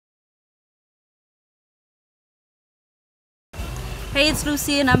Hey, it's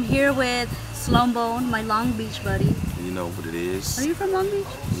Lucy, and I'm here with Sloan, my Long Beach buddy. You know what it is. Are you from Long Beach?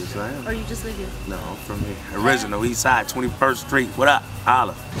 Yes, I am. Or you just live here? No, I'm from here. Original, East Side, 21st Street. What up?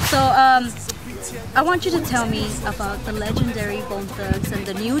 Holla. So, I want you to tell me about the legendary Bone Thugs and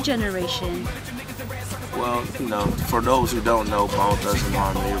the new generation. Well, you know, for those who don't know, Bone Thugs and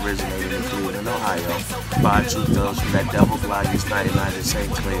Harmony originated in Cleveland, Ohio. 5 true thugs from that Devil Gladius 99 in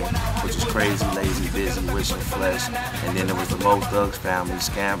St. Clair, which is Crazy, Lazy, Busy, Wishing Flesh. And then there was the Mo Thugs family,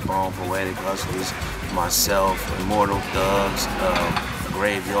 Scamp Bone, Poetic Hustlers, myself, Immortal Thugs,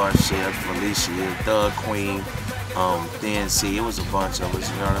 Graveyard Shift, Felicia, Thug Queen, DNC. It was a bunch of us,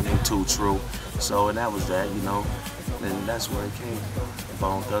 you know what I mean? Too True. So, and that was that, you know. And that's where it came.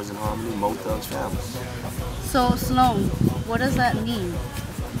 Bone Thugs and Harmony, Mo Thugs family. So, Sloan, what does that mean?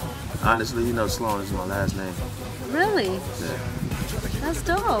 Honestly, you know, Sloan is my last name. Really? Yeah. That's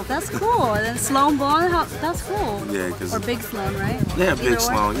dope. That's cool. And then Sloan Bone, that's cool. Yeah, cause or Big Sloan, right? Yeah, Big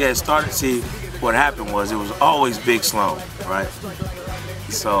Sloan. Yeah, it started. See, what happened was it was always Big Sloan, right?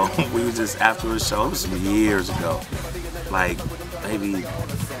 So we were just after a show. It was some years ago, like maybe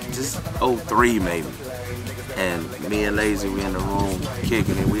just 03 maybe. And me and Lazy, we in the room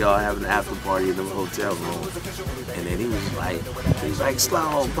kicking it. We all having an after party in the hotel room. And then he was like,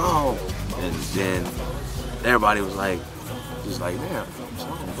 Sloan Bone. And then everybody was like, damn,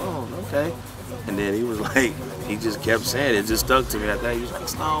 Sloan Bone, okay. And then he was like, he just kept saying it. It just stuck to me. I thought he was like,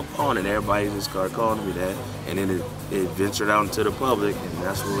 Sloan Bone. And everybody just started calling me that. And then it ventured out into the public. And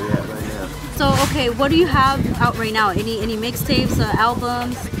that's where we're at right now. So, okay, what do you have out right now? Any mixtapes,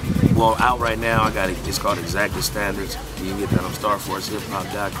 albums? Well, out right now, I got it. It's called Exacting Standards. You can get that on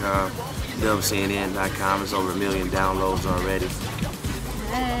StarForceHipHop.com, WCNN.com. It's over 1 million downloads already.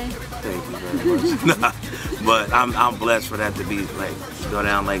 Hey. Thank you very much. But I'm blessed for that to be go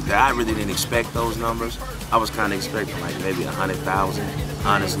down like that. I really didn't expect those numbers. I was kind of expecting like maybe 100,000,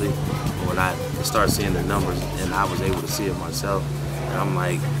 honestly. But when I started seeing the numbers and I was able to see it myself, and I'm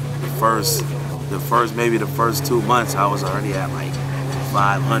like, maybe the first 2 months, I was already at like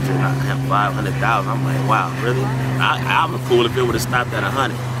 500,000. I'm like, wow, really? I would cool if it would have stopped at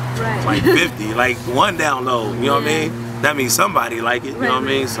 100, right. Like 50, like one download. You know what I mean? That means somebody like it. You know what I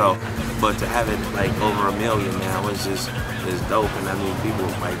mean? So, but to have it like over 1 million now, it's dope. And I mean, people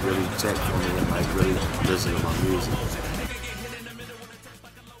like really check for me and like really listen to my music.